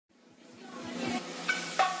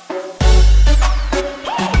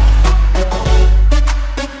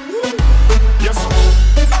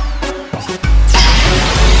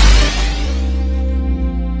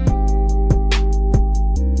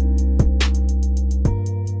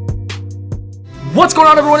What's going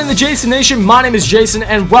on, everyone in the Jason Nation? My name is Jason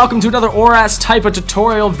and welcome to another Oras type of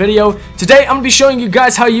tutorial video. Today I'm going to be showing you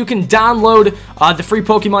guys how you can download the free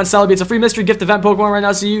Pokemon Celebi. It's a free mystery gift event Pokemon right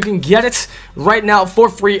now, so you can get it right now for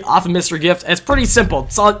free off a mystery gift. It's pretty simple.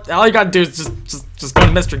 It's all you got to do is just go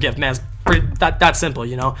to mystery gift, man. It's pretty that simple,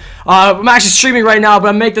 you know. I'm actually streaming right now, but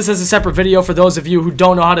I make this as a separate video for those of you who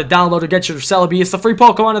don't know how to download or get your Celebi. It's the free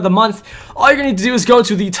Pokemon of the month. All you're going to need to do is go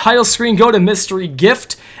to the title screen, go to mystery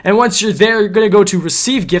gift, and once you're there, you're going to go to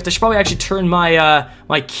receive gift. I should probably actually turn my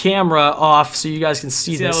my camera off so you guys can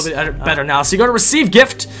see this a little bit better now. So you go to receive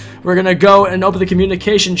gift. We're going to go and open the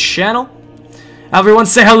communication channel. Everyone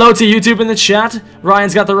say hello to YouTube in the chat.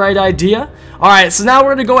 Ryan's got the right idea. Alright, so now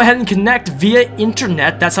we're going to go ahead and connect via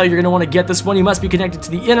internet. That's how you're going to want to get this one. You must be connected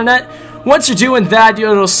to the internet. Once you're doing that,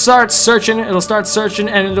 it'll start searching,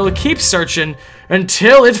 and it'll keep searching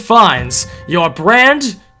until it finds your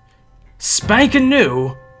brand spanking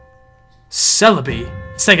new Celebi.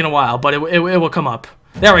 It's taking a while, but it will come up.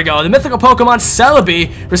 There we go. The mythical Pokemon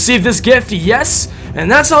Celebi received this gift, yes,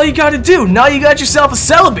 and that's all you gotta do. Now you got yourself a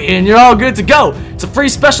Celebi, and you're all good to go. It's a free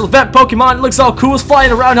special event Pokemon. It looks all cool. It's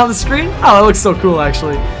flying around on the screen. Oh, it looks so cool,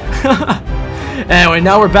 actually. Anyway,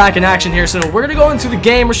 now we're back in action here, so we're gonna go into the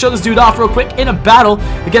game. We'll show this dude off real quick in a battle.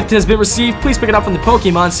 The gift has been received. Please pick it up from the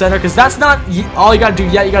Pokemon Center, because that's not all you gotta do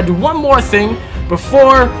yet. You gotta do one more thing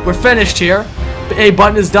before we're finished here. The A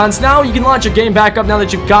button is done, so now you can launch your game back up now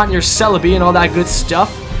that you've gotten your Celebi and all that good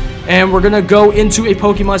stuff. And we're gonna go into a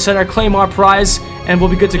Pokemon Center, claim our prize, and we'll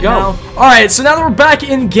be good to go. Alright, so now that we're back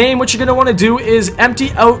in game, what you're gonna want to do is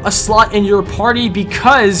empty out a slot in your party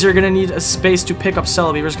because you're gonna need a space to pick up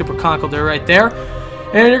Celebi. We're just gonna put Conkeldurr right there.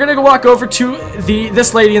 And you're gonna go walk over to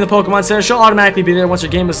this lady in the Pokemon Center. She'll automatically be there once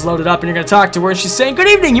your game is loaded up, and you're gonna talk to her, and she's saying, "Good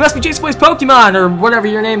evening, you must be JasonPlaysPokemon," or whatever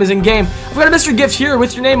your name is in game. I've got a mystery gift here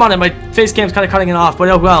with your name on it. My face cam's kind of cutting it off, but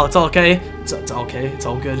oh well, it's all okay. It's okay. It's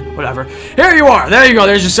all good. Whatever. Here you are. There you go.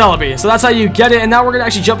 There's your Celebi. So that's how you get it. And now we're gonna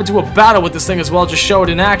actually jump into a battle with this thing as well. Just show it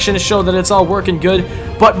in action to show that it's all working good.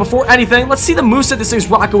 But before anything, let's see the moveset this thing's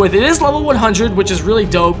rocking with. It is level 100, which is really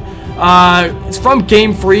dope. It's from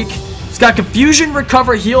Game Freak. It's got Confusion,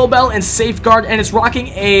 Recover, Heal Bell, and Safeguard, and it's rocking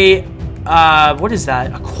a, what is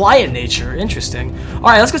that? A Quiet Nature. Interesting.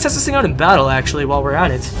 Alright, let's go test this thing out in battle, actually, while we're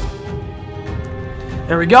at it.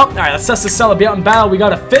 There we go. Alright, let's test the Celebi out in battle. We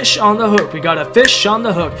got a fish on the hook. We got a fish on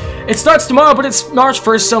the hook. It starts tomorrow, but it's March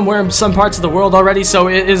 1st somewhere in some parts of the world already, so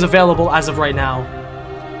it is available as of right now.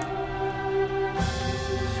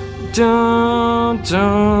 Dun,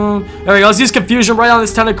 dun. There we go. Let's use Confusion right on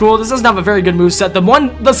this Tentacool. This doesn't have a very good moveset. The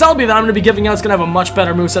Celebi that I'm going to be giving out is going to have a much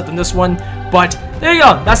better moveset than this one. But there you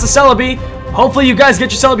go. That's the Celebi. Hopefully you guys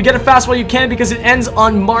get your Celebi. Get it fast while you can because it ends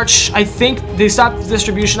on March. I think they stopped the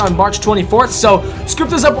distribution on March 24th. So scoop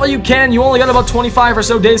this up while you can. You only got about 25 or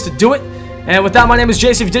so days to do it. And with that, my name is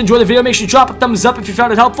Jason. If you did enjoy the video, make sure you drop a thumbs up if you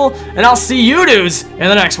found it helpful. And I'll see you dudes in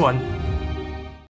the next one.